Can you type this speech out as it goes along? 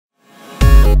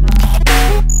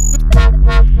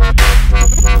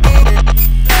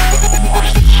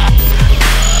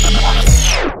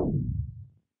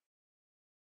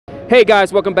Hey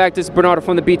guys, welcome back. This is Bernardo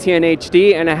from the BTN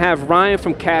HD, and I have Ryan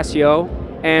from Casio.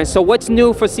 And so what's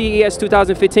new for CES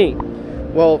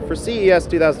 2015? Well, for CES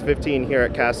 2015 here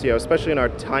at Casio, especially in our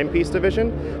timepiece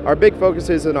division, our big focus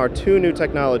is in our two new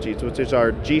technologies, which is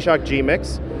our G-Shock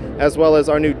G-Mix, as well as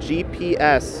our new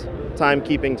GPS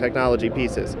timekeeping technology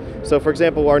pieces. So for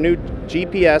example, our new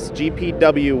GPS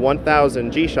GPW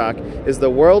 1000 G-Shock is the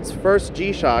world's first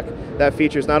G-Shock that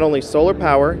features not only solar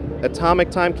power, atomic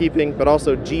timekeeping, but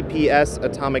also GPS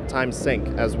atomic time sync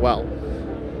as well.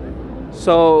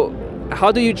 So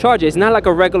how do you charge it? It's not like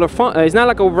a regular phone, it's not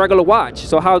like a regular watch.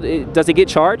 So how does it get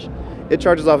charged? It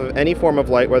charges off of any form of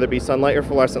light, whether it be sunlight or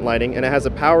fluorescent lighting, and it has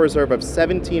a power reserve of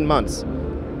 17 months.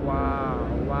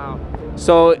 Wow.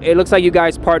 So it looks like you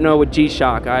guys partner with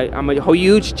G-Shock. I'm a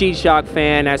huge G-Shock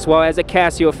fan as well as a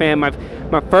Casio fan.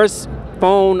 My first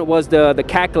phone was the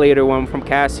calculator one from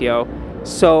Casio.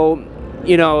 So,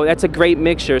 you know, that's a great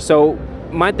mixture. So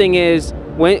my thing is,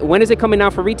 when is it coming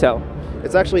out for retail?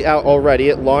 It's actually out already.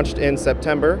 It launched in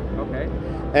September. Okay.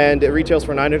 And it retails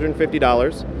for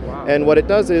 $950. Wow. And what it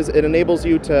does is it enables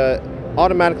you to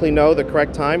automatically know the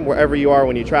correct time wherever you are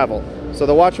when you travel. So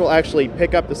the watch will actually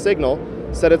pick up the signal,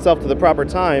 set itself to the proper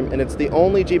time, and it's the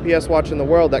only GPS watch in the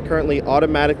world that currently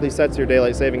automatically sets your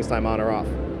daylight savings time on or off.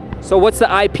 So what's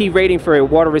the IP rating for it,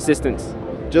 water resistance?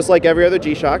 Just like every other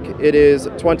G-Shock, it is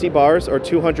 20 bars or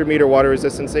 200 meter water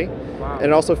resistancy. Wow. And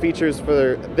it also features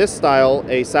for this style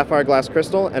a sapphire glass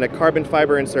crystal and a carbon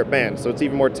fiber insert band, so it's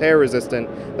even more tear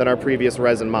resistant than our previous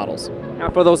resin models. Now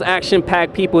for those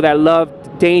action-packed people that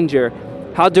love danger,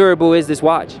 how durable is this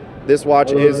watch? This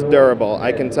watch is durable,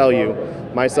 I can tell you.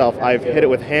 Myself, I've hit it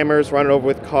with hammers, run it over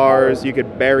with cars, you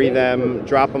could bury them,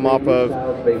 drop them off of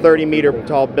 30-meter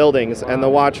tall buildings, and the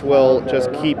watch will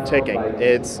just keep ticking.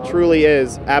 It truly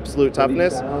is absolute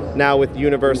toughness, now with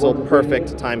universal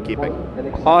perfect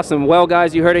timekeeping. Awesome. Well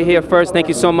guys, you heard it here first. Thank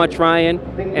you so much, Ryan,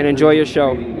 and enjoy your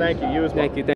show. Thank you, you as well. Thank you.